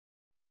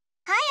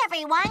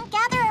everyone,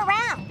 gather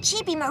around.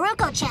 Chibi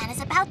Maruko Chan is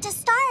about to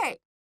start.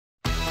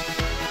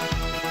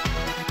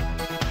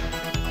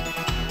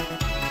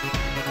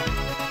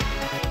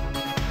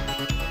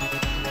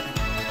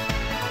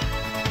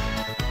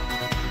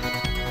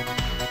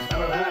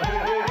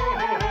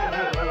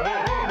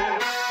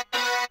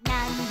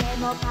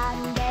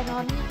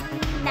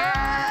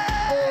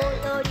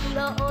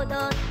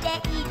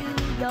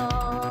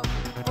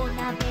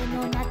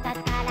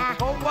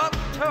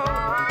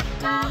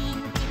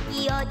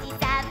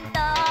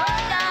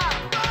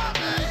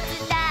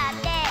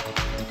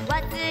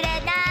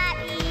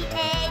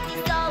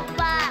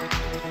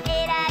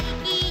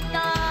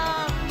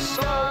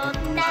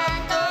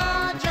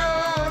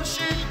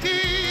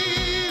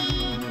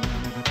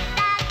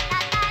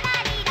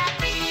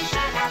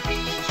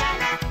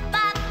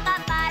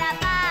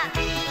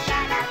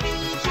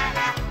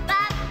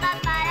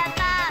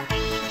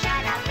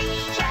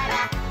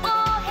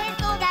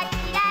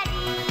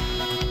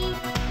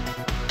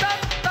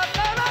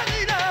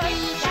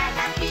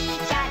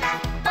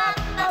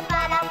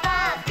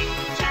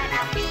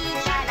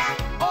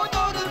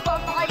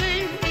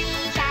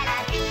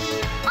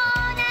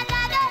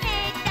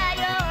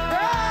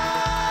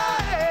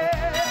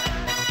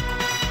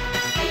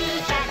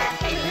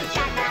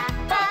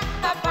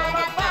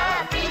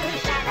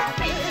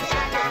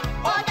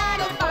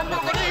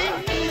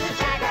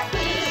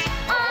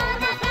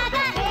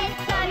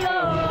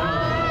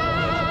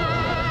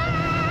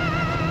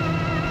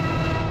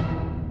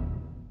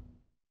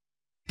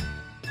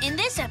 In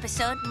this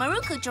episode,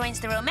 Maruko joins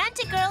the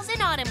Romantic Girls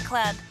in Autumn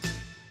Club.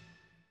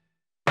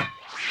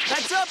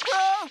 What's up,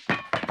 bro?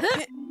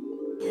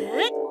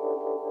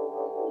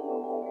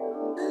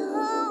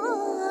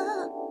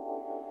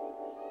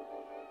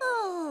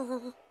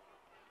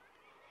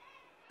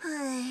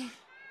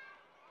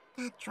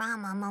 That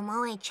drama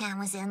Momoe-chan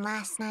was in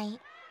last night.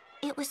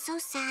 It was so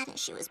sad and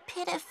she was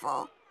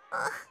pitiful.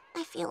 Ugh,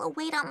 I feel a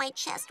weight on my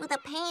chest with a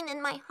pain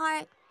in my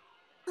heart.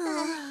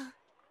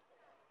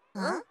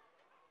 Huh?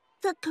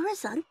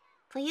 Sakura-san?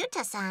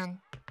 Fuyuta-san.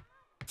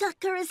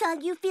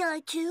 Sakura-san, you feel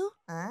it too?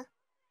 Huh?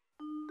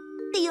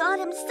 The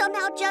autumn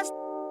somehow just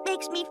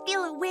makes me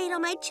feel a weight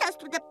on my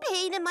chest with a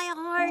pain in my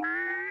heart.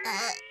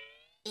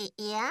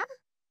 Yeah?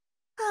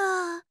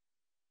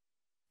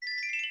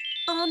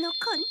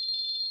 Ono-kun,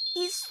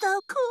 he's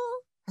so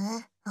cool.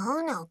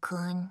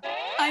 Ono-kun.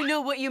 I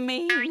know what you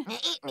mean.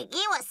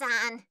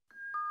 Migiwa-san.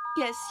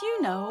 Yes,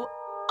 you know.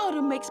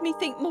 Autumn makes me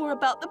think more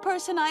about the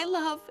person I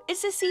love.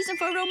 It's a season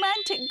for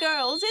romantic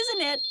girls,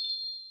 isn't it?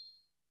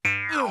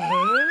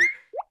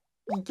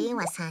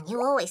 Migiwa-san,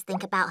 you always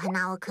think about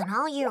Hanao-kun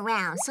all year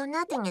round, so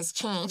nothing has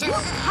changed.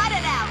 Cut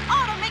it out!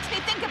 Autumn makes me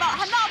think about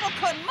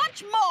Hanao-kun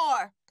much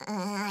more!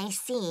 I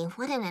see.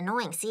 What an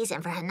annoying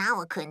season for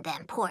Hanao-kun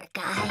then, poor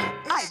guy.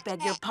 I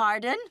beg your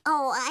pardon?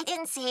 Oh, I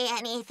didn't say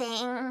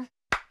anything.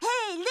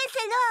 Hey,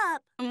 listen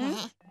up!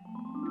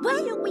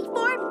 Why don't we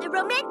form the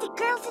Romantic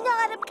Girls in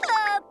Autumn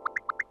Club?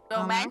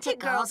 Romantic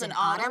Girls in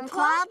Autumn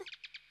Club?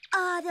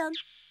 Autumn.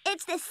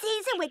 It's the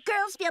season where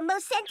girls feel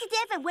most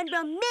sensitive and when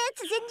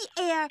romance is in the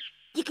air.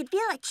 You can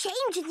feel a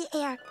change in the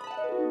air.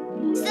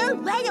 So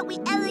why don't we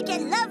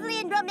elegant, lovely,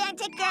 and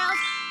romantic girls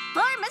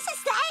form a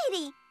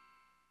society?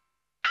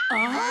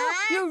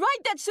 Oh, you're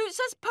right. That suits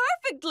us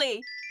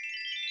perfectly.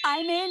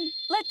 I'm in.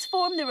 Let's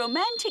form the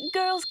Romantic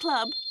Girls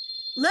Club.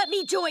 Let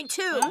me join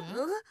too.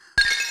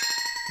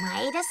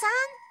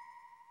 Maeda-san?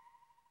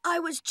 I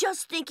was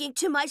just thinking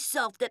to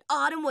myself that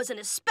autumn was an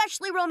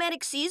especially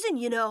romantic season,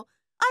 you know.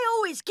 I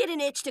always get an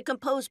itch to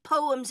compose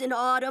poems in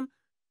autumn.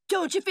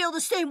 Don't you feel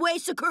the same way,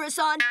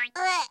 Sakura-san?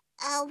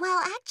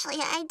 Well, actually,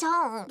 I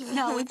don't.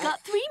 Now we've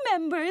got 3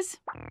 members.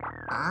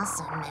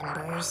 Awesome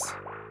members.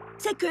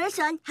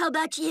 Sakura-san, how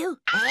about you?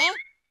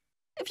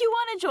 If you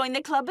want to join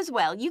the club as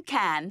well, you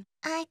can.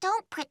 I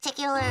don't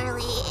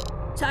particularly...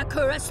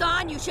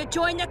 Sakura-san, you should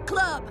join the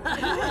club.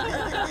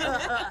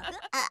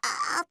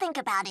 I'll think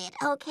about it,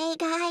 okay,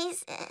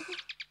 guys?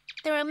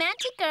 The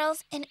Romantic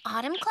Girls in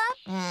Autumn Club?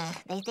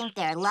 They think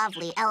they're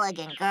lovely,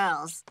 elegant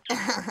girls.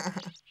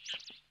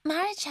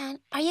 Mara-chan,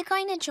 are you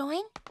going to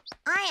join?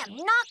 I am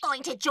not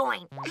going to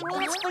join. I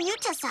mean, it's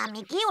Fuyuta-san,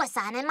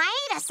 Migiwa-san, and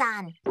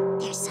Maeda-san.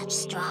 They're such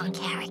strong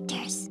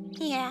characters.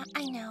 Yeah,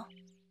 I know.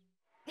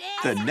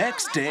 The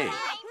next day.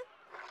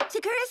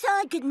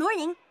 Sakura-san, good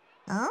morning.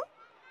 Oh?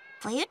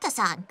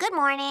 Fuyuta-san, good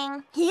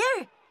morning.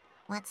 Here.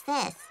 What's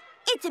this?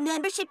 It's a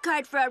membership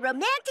card for our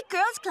Romantic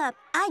Girls Club.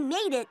 I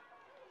made it.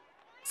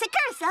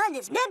 Sakura-san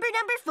is member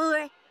number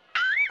 4.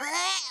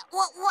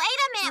 Wait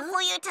a minute,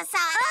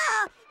 Fuyuta-san.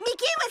 Oh,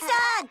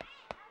 Migiwa-san!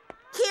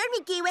 Here,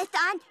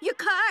 Migiwa-san, your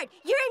card.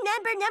 You're a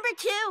member number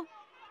 2.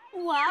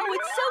 Wow,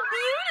 it's so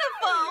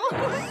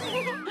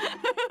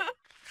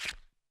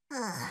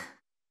beautiful!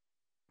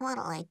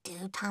 What'll I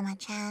do,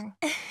 Tama-chan?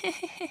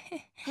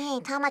 Hey,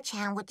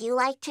 Tama-chan, would you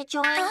like to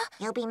join?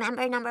 You'll be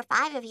member number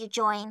 5 if you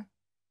join.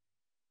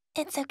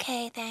 It's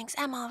okay, thanks.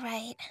 I'm all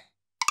right.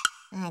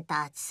 I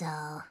thought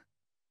so.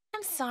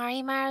 I'm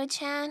sorry,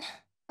 Maru-chan.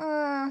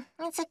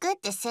 It's a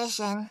good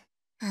decision.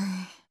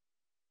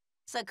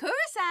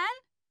 Sakura-san,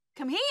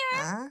 Come here.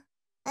 Huh?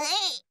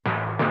 Hey!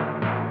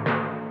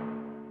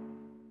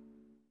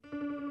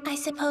 I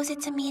suppose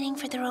it's a meeting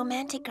for the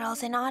romantic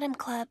girls in Autumn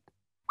Club.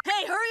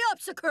 Hey, hurry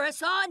up,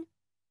 Sakura-san!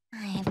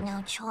 I have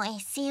no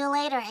choice. See you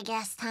later, I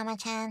guess,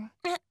 Tama-chan.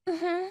 Good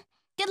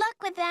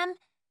luck with them.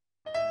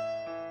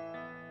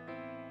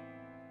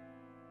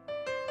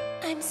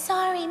 I'm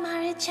sorry,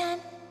 Maru-chan.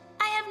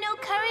 I have no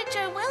courage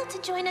or will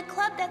to join a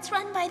club that's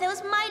run by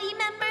those mighty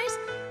members.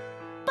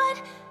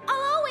 But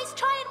I'll always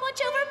try and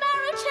watch over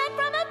Maru-chan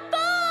from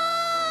afar!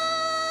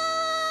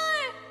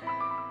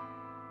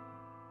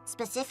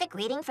 Specific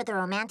reading for the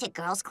Romantic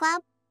Girls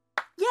Club?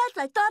 Yes,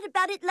 I thought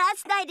about it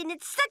last night, and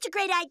it's such a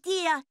great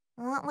idea.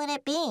 What would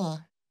it be?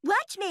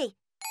 Watch me.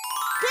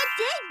 Good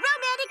day,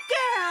 romantic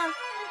girl!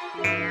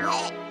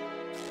 What?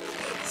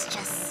 It's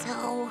just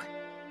so...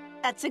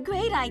 That's a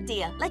great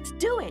idea. Let's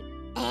do it.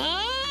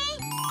 Eh?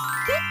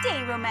 Good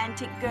day,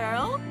 romantic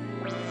girl.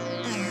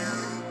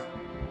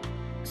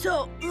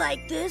 So,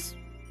 like this?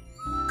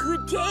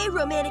 Good day,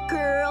 romantic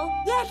girl.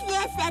 Yes,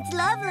 that's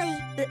lovely.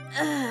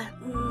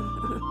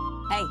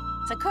 Hey,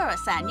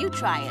 Sakura-san, you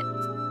try it.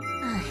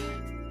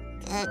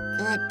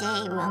 Good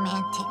day,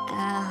 romantic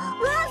girl.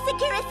 Well,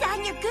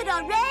 Sakura-san, you're good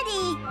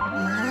already.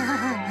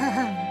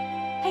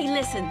 Hey,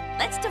 listen,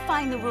 let's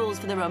define the rules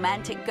for the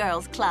Romantic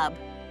Girls Club.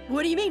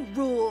 What do you mean,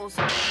 rules?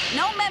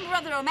 No member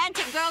of the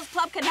Romantic Girls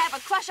Club can have a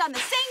crush on the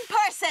same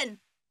person.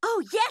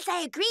 Oh, yes,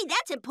 I agree.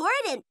 That's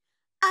important.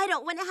 I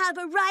don't want to have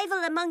a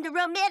rival among the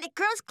Romantic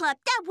Girls Club.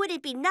 That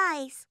wouldn't be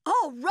nice.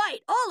 Oh,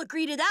 right. I'll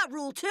agree to that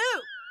rule,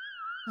 too.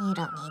 You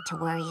don't need to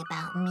worry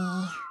about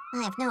me.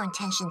 I have no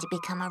intention to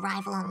become a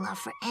rival in love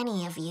for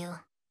any of you.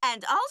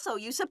 And also,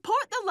 you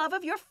support the love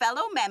of your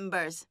fellow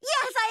members.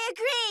 Yes, I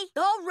agree.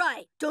 All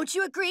right. Don't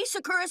you agree,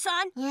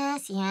 Sakura-san?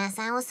 Yes,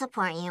 I will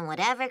support you in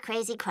whatever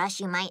crazy crush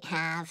you might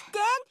have.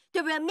 Then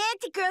the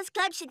Romantic Girls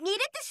Club should meet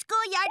at the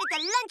schoolyard at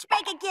the lunch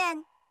break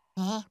again.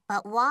 Eh?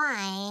 But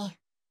why?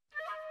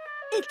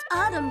 It's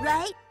autumn,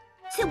 right?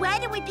 So why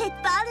don't we pick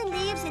fallen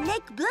leaves and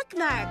make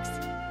bookmarks?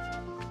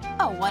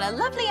 Oh, what a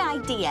lovely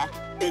idea.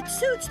 It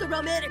suits the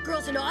Romantic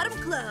Girls in Autumn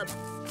Club.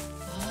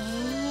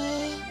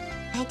 Eh?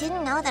 I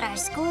didn't know that our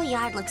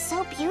schoolyard looked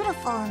so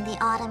beautiful in the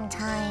autumn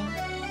time.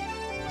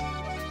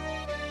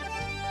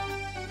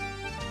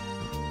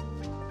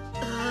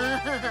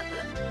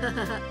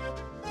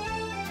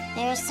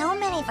 There are so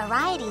many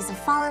varieties of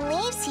fallen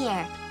leaves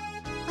here.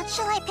 What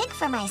shall I pick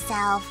for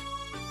myself?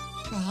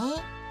 Eh?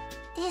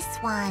 This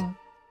one.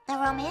 The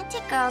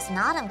Romantic Girls in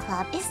Autumn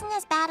Club isn't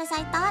as bad as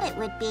I thought it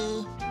would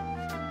be.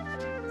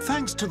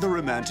 Thanks to the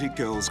Romantic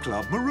Girls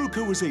Club,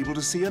 Maruko was able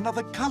to see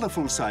another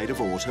colorful side of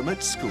autumn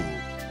at school.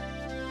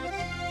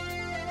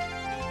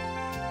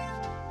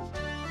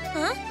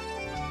 Huh?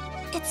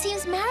 It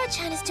seems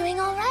Maru-chan is doing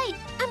all right.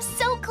 I'm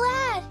so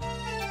glad.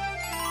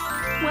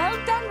 Well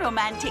done,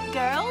 Romantic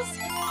Girls.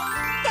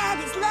 That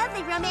is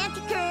lovely,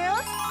 Romantic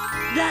Girls.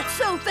 That's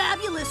so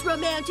fabulous,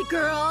 Romantic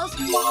Girls.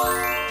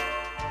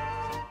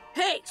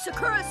 Hey,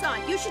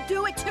 Sakura-san, you should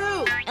do it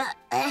too.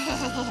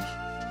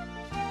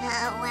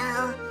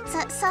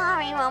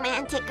 Sorry,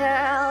 Romantic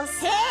Girls.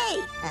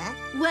 Hey! Huh?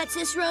 What's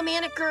this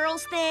Romantic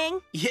Girls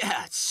thing?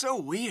 Yeah, it's so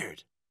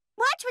weird.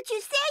 Watch what you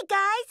say,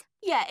 guys.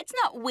 Yeah, it's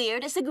not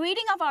weird. It's a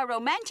greeting of our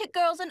Romantic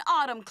Girls in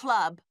Autumn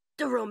Club.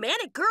 The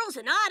Romantic Girls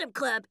in Autumn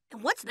Club.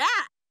 And what's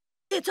that?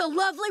 It's a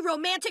lovely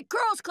Romantic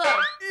Girls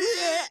Club.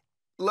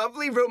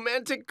 Lovely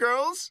romantic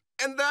girls?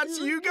 And that's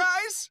you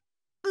guys?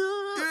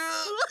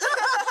 My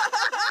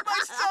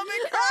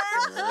stomach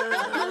hurts!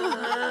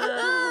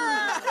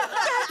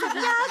 That's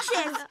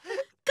obnoxious.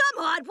 Come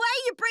on, why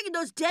are you bringing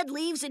those dead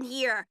leaves in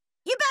here?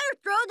 You better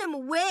throw them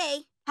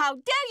away. How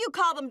dare you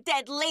call them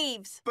dead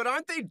leaves? But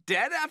aren't they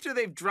dead after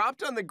they've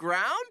dropped on the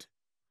ground?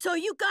 So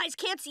you guys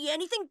can't see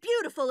anything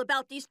beautiful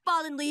about these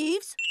fallen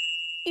leaves?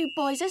 You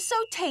boys are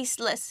so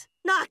tasteless.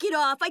 Knock it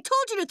off. I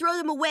told you to throw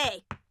them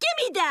away. Give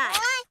me that.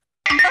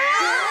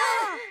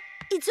 Ah!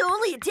 It's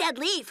only a dead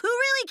leaf. Who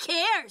really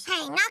cares?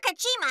 Hey,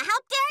 Nakajima, how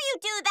dare you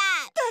do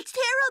that? That's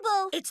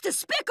terrible. It's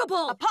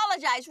despicable.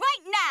 Apologize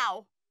right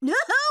now. No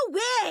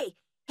way.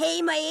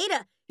 Hey,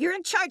 Maeda, you're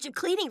in charge of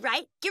cleaning,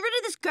 right? Get rid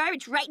of this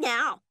garbage right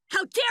now.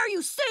 How dare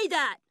you say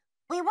that?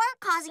 We weren't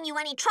causing you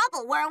any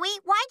trouble, were we?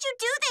 Why'd you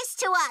do this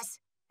to us?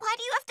 Why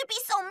do you have to be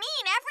so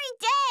mean every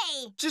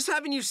day? Just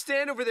having you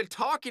stand over there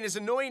talking is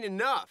annoying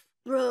enough.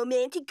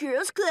 Romantic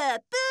Girls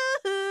Club.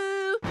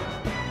 Boo-hoo.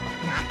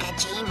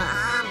 Nakajima,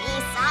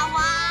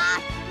 Misawa!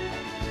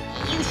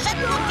 You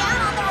shouldn't look down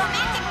on the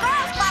Romantic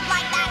Girls Club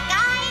like that,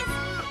 guys!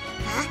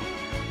 Huh?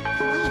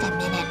 Wait a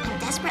minute, I'm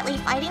desperately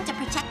fighting to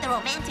protect the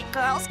Romantic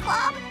Girls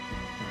Club?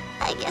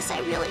 I guess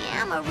I really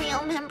am a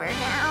real member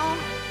now.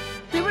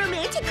 The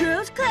Romantic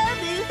Girls Club.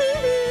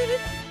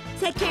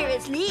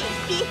 Sakura's leaf.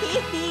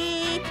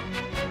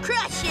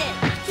 Crush it.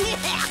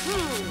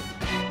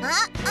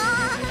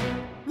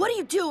 What are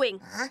you doing?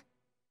 Huh?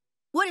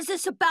 What is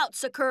this about,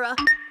 Sakura?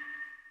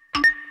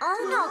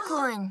 Oh,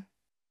 no-kun.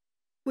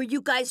 Were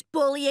you guys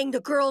bullying the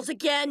girls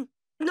again?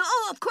 No,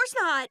 of course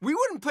not. We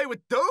wouldn't play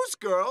with those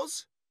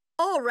girls.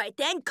 All right,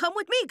 then. Come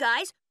with me,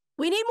 guys.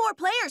 We need more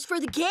players for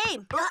the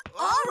game.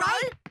 All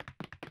right.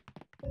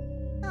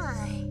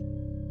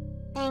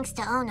 Thanks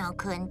to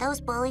Ono-kun, those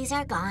bullies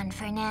are gone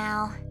for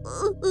now.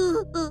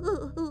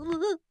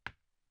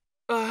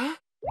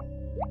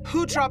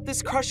 Who dropped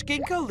this crushed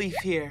ginkgo leaf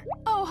here?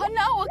 Oh,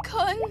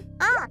 Hanawa-kun.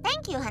 Oh,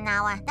 thank you,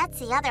 Hanawa. That's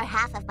the other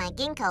half of my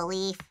ginkgo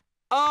leaf.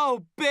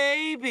 Oh,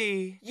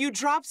 baby. You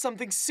dropped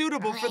something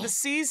suitable for the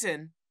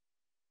season.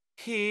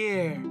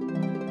 Here.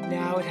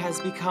 Now it has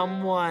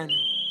become one.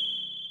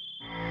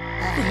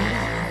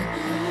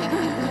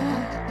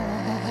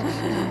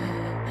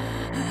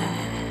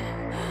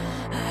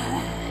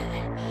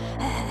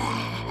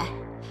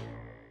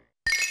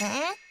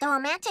 Huh? The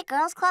Romantic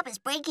Girls Club is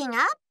breaking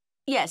up?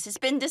 Yes, it's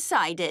been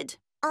decided.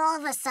 All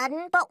of a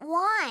sudden? But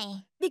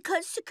why?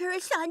 Because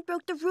Sakura-san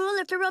broke the rule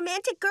of the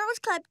Romantic Girls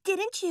Club,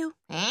 didn't you?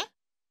 Eh?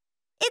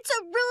 It's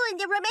a rule in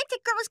the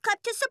Romantic Girls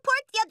Club to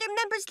support the other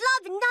members'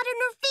 love and not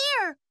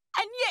interfere.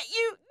 And yet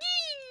you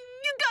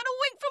got a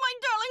wink from my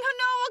darling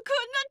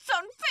Hanawa-kun. That's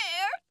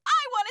unfair.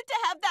 I wanted to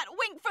have that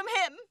wink from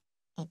him.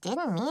 It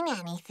didn't mean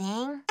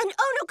anything. And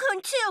Ono-kun,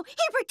 too.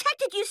 He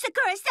protected you,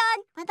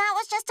 Sakura-san. But that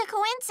was just a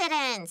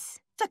coincidence.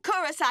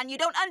 Sakura-san, you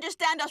don't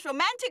understand us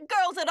romantic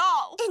girls at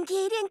all.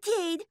 Indeed,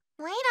 indeed.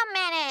 Wait a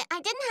minute. I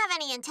didn't have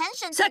any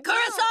intention to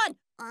Sakura-san!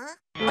 Huh?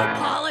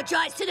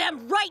 Apologize to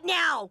them right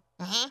now.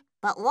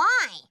 But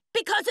why?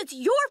 Because it's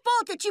your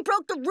fault that you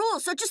broke the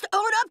rules, so just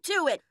own up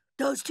to it.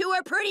 Those two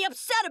are pretty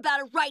upset about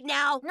it right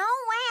now. No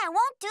way, I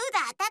won't do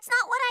that. That's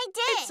not what I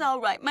did. It's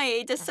all right,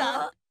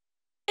 Maeda-san.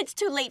 It's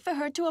too late for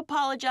her to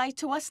apologize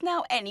to us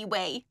now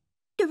anyway.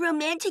 The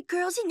Romantic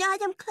Girls in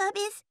Autumn Club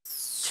is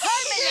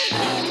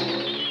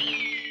terminated.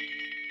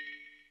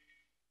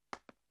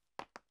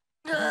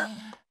 Not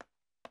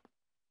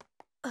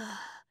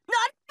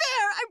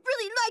fair! I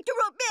really like the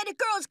Romantic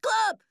Girls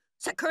Club!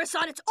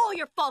 Sakura-san, it's all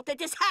your fault that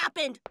this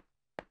happened!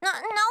 No,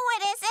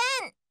 it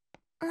isn't.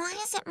 Why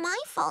is it my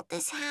fault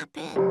this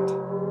happened?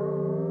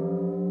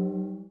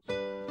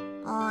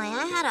 Boy,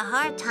 I had a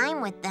hard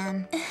time with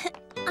them.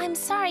 I'm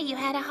sorry you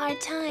had a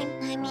hard time.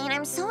 I mean,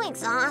 I'm so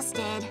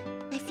exhausted.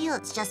 I feel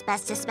it's just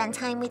best to spend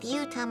time with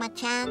you,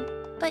 Tama-chan.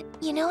 But,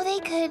 you know, they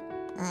could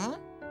Huh?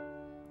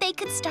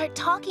 start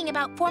talking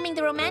about forming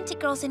the Romantic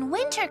Girls in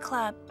Winter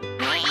Club.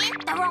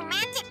 The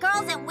Romantic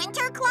Girls in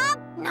Winter Club?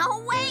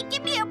 No way!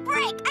 Give me a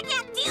break! I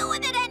can't deal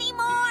with it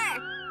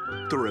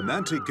anymore! The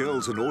Romantic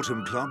Girls in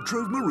Autumn Club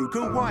drove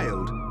Maruko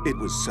wild. It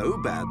was so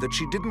bad that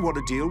she didn't want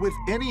to deal with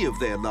any of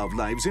their love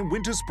lives in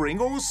winter, spring,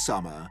 or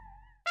summer.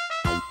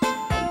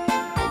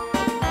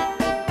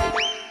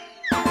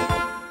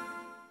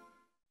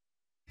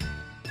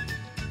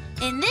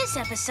 In this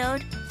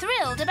episode,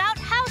 thrilled about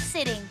house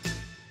sitting.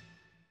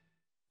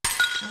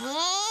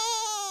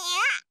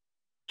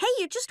 Hey,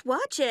 you just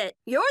watch it.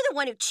 You're the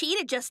one who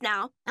cheated just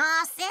now.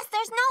 Aw, sis,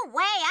 there's no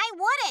way. I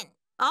wouldn't.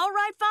 All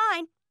right,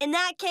 fine. In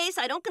that case,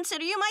 I don't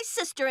consider you my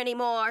sister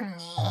anymore.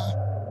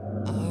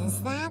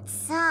 Is that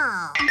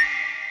so?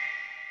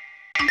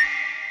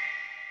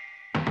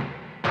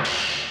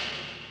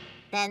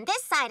 Then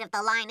this side of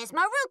the line is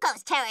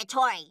Maruko's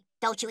territory.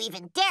 Don't you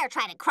even dare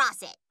try to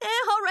cross it.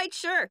 All right,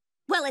 sure.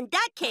 Well, in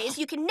that case,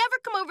 you can never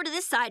come over to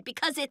this side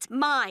because it's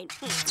mine.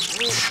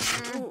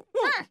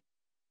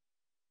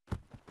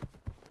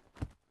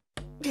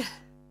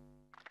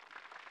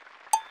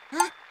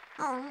 Huh?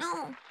 Oh,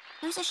 no.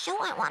 There's a show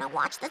I want to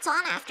watch that's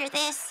on after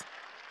this.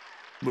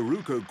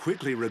 Maruko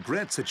quickly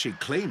regrets that she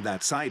claimed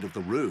that side of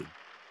the room.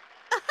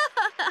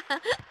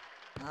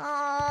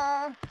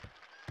 Oh.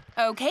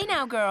 Okay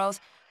now, girls.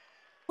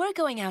 We're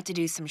going out to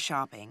do some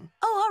shopping.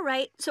 Oh, all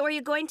right. So are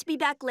you going to be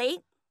back late?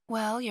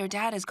 Well, your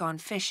dad has gone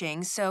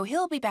fishing, so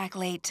he'll be back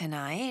late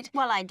tonight.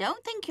 Well, I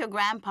don't think your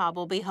grandpa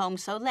will be home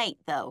so late,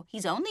 though.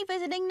 He's only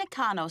visiting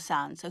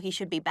Nakano-san, so he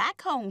should be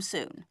back home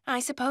soon. I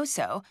suppose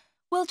so.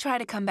 We'll try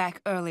to come back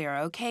earlier,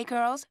 okay,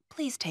 girls?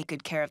 Please take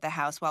good care of the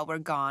house while we're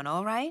gone,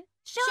 all right?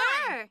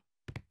 Sure.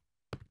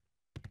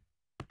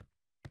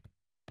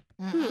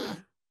 Man,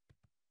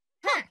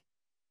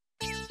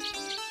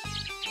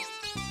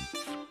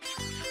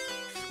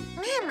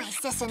 my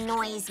sis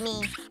annoys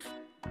me.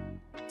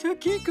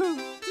 Takiko,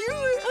 you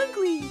are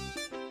ugly.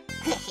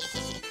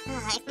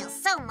 I feel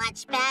so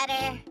much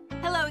better.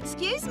 Hello,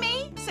 excuse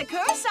me?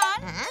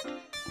 Sakura-san? Huh?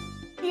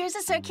 Here's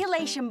a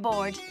circulation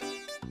board.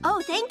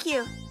 Oh, thank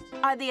you.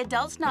 Are the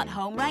adults not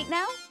home right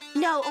now?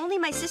 No, only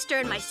my sister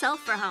and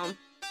myself are home.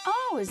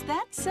 Oh, is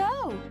that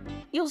so?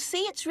 You'll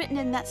see it's written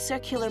in that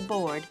circular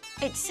board.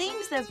 It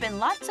seems there have been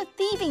lots of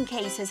thieving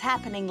cases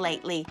happening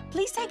lately.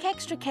 Please take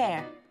extra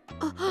care.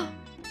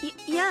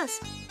 Yes.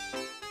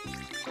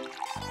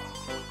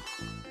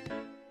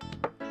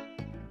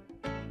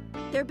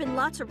 There have been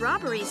lots of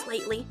robberies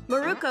lately.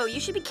 Maruko, you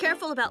should be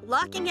careful about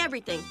locking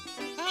everything.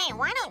 Hey,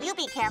 why don't you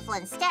be careful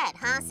instead,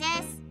 huh,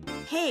 sis?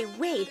 Hey,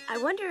 wait. I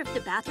wonder if the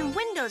bathroom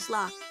window's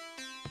locked.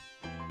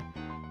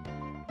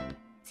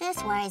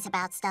 Sis worries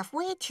about stuff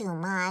way too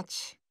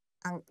much.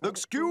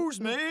 Excuse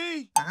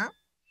me? Huh?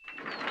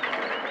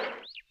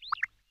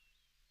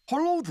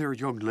 Hello there,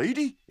 young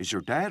lady. Is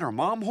your dad or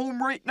mom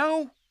home right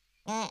now?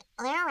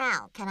 They're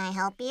out. Can I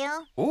help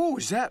you? Oh,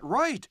 is that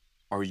right?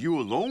 Are you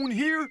alone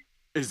here?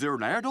 Is there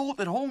an adult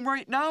at home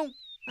right now?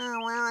 Oh,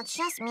 well, it's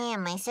just me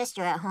and my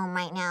sister at home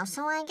right now,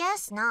 so I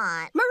guess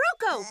not.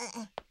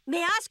 Maruko!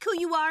 May I ask who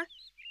you are?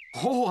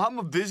 Oh, I'm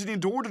a visiting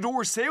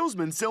door-to-door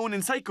salesman selling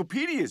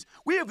encyclopedias.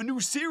 We have a new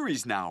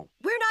series now.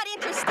 We're not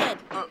interested.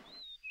 Uh,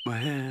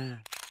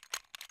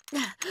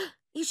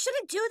 You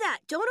shouldn't do that.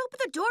 Don't open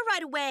the door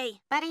right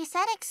away. But he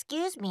said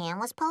excuse me and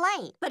was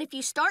polite. But if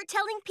you start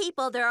telling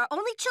people there are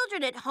only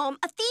children at home,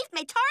 a thief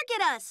may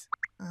target us.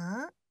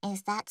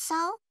 Is that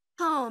so?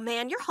 Oh,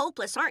 man, you're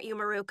hopeless, aren't you,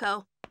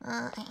 Maruko?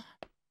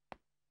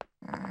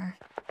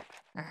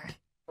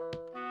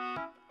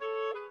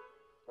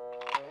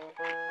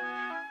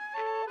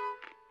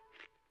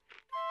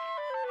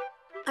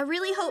 I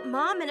really hope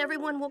Mom and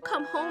everyone will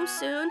come home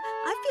soon.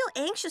 I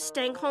feel anxious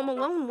staying home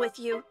alone with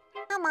you.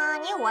 Come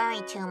on, you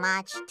worry too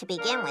much. To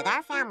begin with,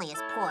 our family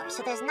is poor,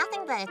 so there's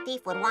nothing that a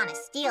thief would want to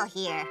steal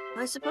here.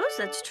 I suppose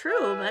that's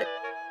true, but...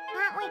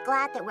 Aren't we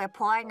glad that we're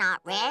poor,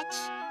 not rich?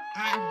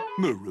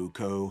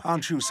 Maruko,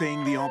 aren't you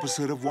saying the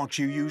opposite of what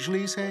you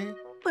usually say?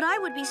 But I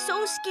would be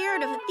so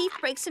scared if a thief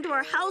breaks into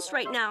our house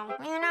right now.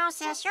 You know,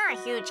 sis, you're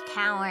a huge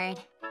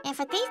coward. If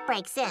a thief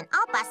breaks in,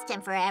 I'll bust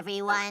him for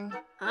everyone.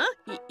 Huh?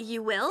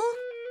 You will?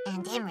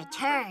 And in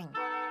return,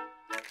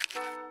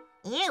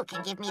 you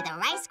can give me the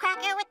rice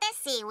cracker with the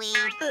seaweed.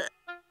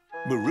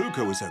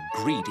 Maruko is a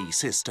greedy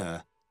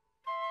sister.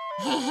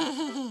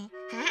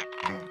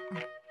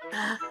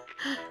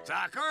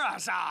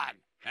 Sakura-san!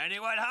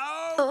 Anyone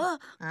home?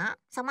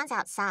 Someone's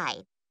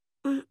outside.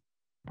 I'm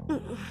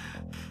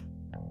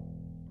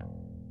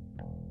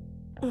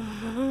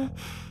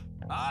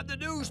the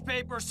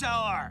newspaper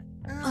seller.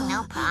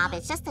 No prob,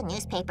 it's just the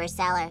newspaper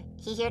seller.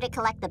 He here to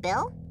collect the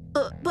bill?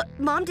 But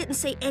Mom didn't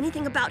say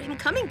anything about him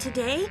coming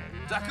today.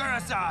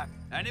 Sakura-san!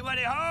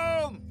 Anybody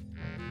home?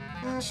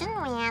 Shouldn't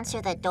we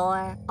answer the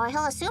door? Or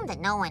he'll assume that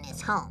no one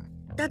is home.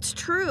 That's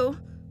true.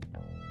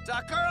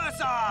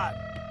 Sakura-san!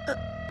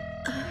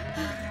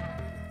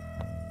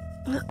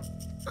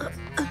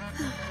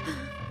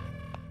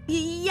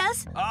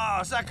 Yes?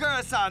 Oh,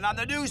 Sakura-san, I'm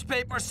the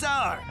newspaper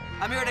seller.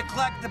 I'm here to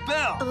collect the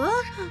bill.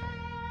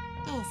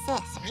 Hey,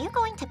 sis, are you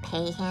going to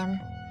pay him?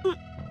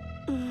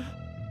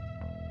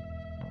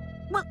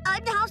 Well,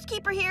 I'm the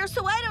housekeeper here,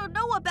 so I don't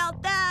know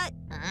about that.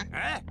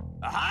 Eh?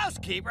 A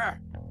housekeeper?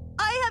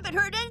 I haven't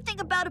heard anything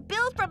about a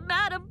bill from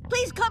Madam.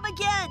 Please come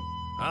again.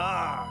 Oh,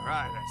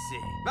 right, I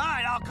see.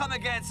 Right, I'll come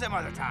again some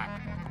other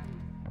time.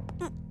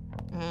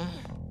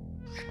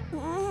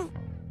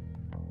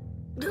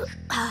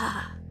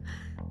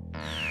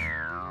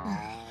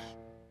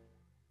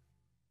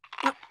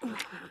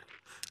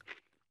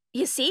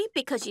 You see,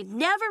 because you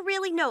never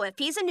really know if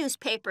he's a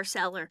newspaper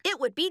seller. It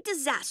would be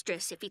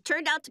disastrous if he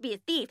turned out to be a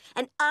thief,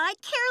 and I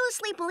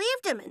carelessly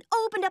believed him and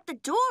opened up the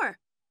door.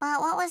 But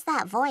what was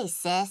that voice,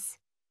 sis?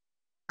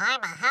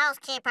 I'm a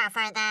housekeeper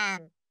for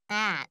them.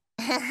 That.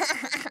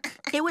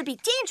 It would be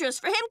dangerous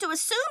for him to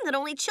assume that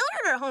only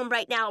children are home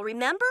right now,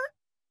 remember?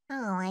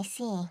 Oh, I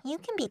see. You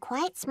can be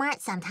quite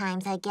smart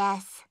sometimes, I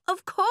guess.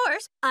 Of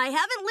course. I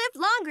haven't lived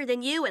longer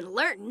than you and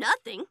learned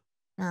nothing.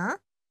 Huh?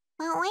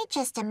 Well, wait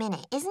just a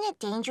minute. Isn't it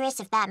dangerous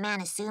if that man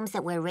assumes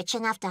that we're rich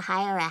enough to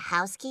hire a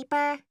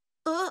housekeeper?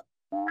 Oh,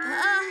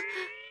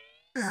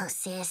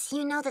 sis,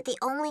 you know that the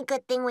only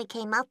good thing we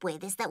came up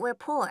with is that we're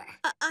poor.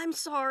 I'm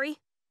sorry.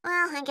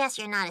 Well, I guess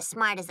you're not as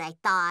smart as I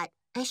thought.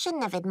 I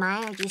shouldn't have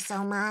admired you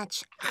so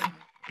much.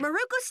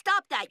 Maruko,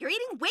 stop that. You're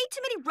eating way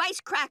too many rice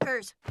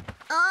crackers.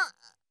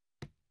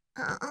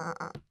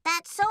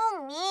 That's so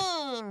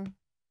mean.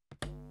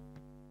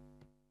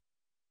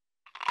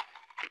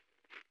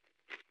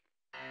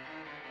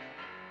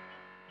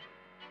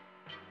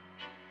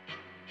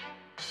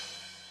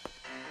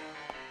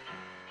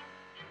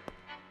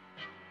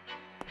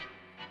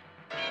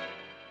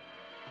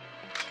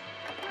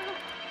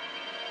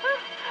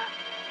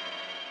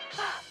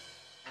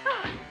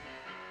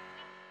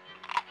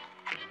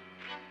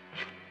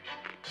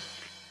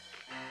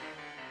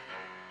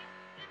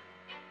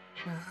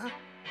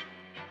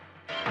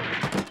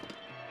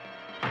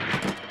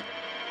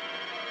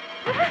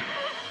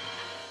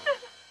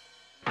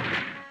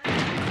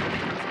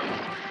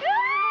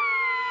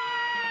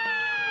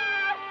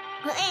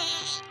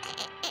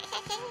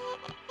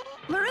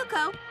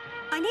 Maruko,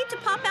 I need to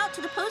pop out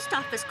to the post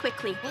office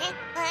quickly.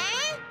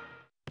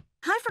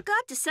 I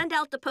forgot to send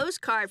out the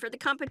postcard for the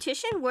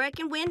competition where I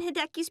can win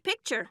Hideki's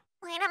picture.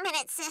 Wait a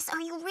minute, sis. Are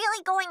you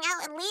really going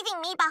out and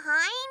leaving me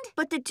behind?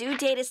 But the due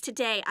date is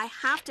today. I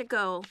have to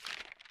go.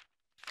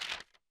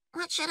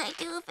 What should I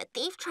do if a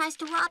thief tries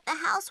to rob the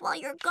house while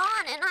you're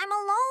gone and I'm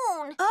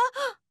alone?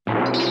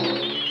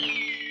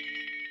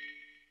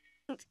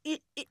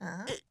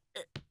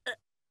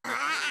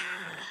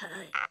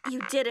 You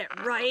did it,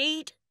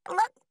 right?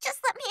 Look,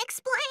 just let me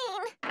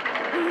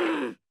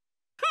explain.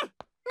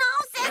 No,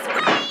 sis,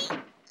 wait!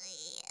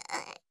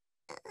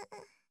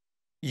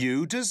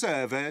 You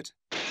deserve it.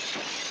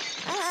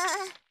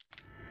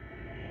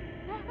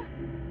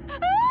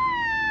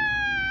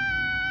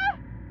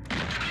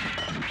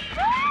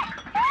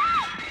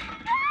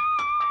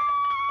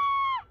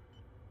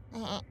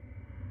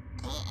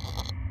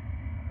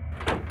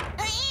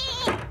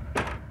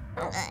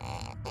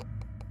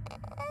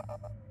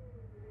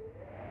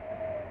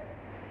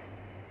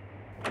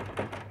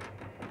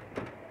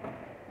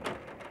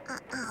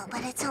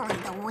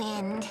 the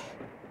wind.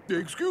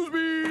 Excuse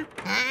me.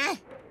 Huh?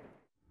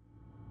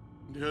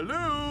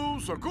 Hello,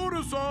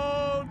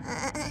 Sakura-san.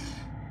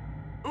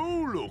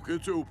 Oh, look,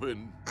 it's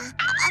open.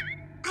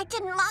 I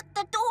didn't lock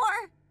the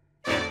door.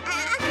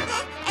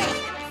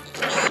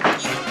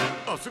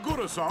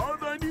 Sakura-san,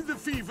 I need the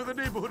fee for the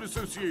neighborhood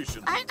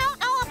association. I don't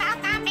know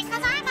about that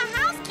because I'm a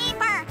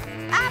housekeeper.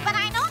 But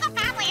I know the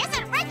family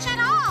isn't rich at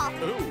all.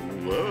 Oh,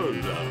 well,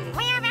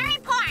 We are very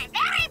poor,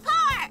 very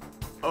poor.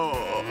 Oh,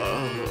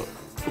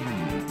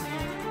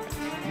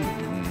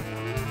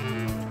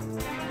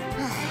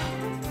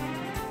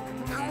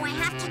 I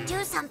have to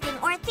do something,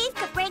 or a thief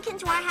could break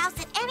into our house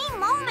at any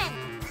moment.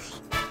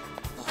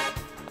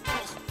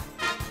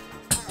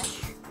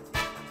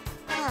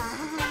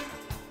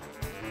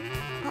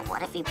 But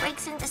what if he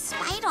breaks in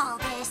despite all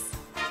this?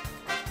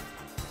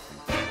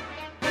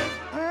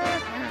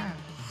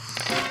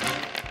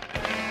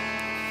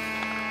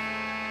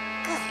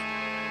 Good.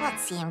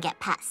 Let's see him get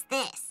past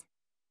this.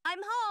 I'm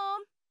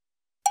home.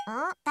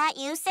 Oh, that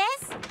you,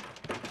 sis?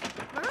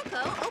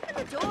 Maruko, open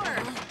the door.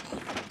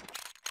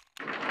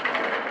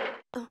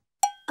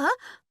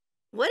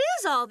 What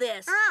is all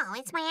this? Oh,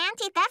 it's my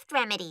anti-theft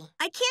remedy.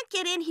 I can't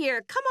get in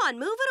here. Come on,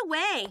 move it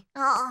away.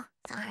 Oh,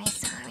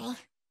 sorry.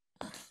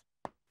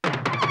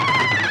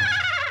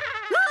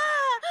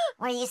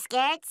 Were you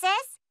scared,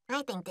 sis?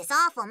 I think this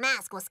awful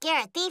mask will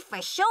scare a thief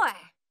for sure.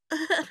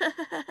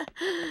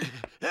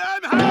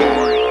 I'm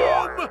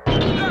home!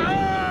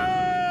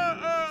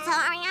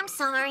 I'm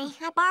sorry.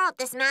 I borrowed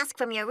this mask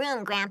from your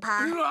room,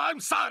 Grandpa. I'm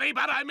sorry,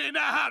 but I'm in a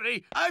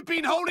hurry. I've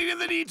been holding in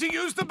the need to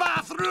use the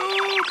bathroom.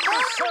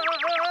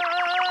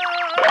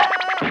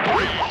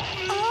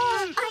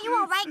 Are you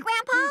all right,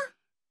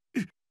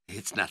 Grandpa?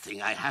 It's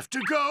nothing. I have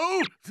to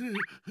go.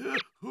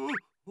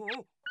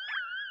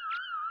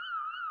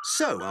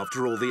 So,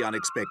 after all the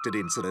unexpected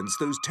incidents,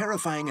 those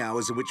terrifying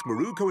hours in which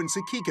Maruko and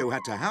Sakiko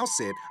had to house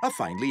sit are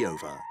finally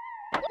over.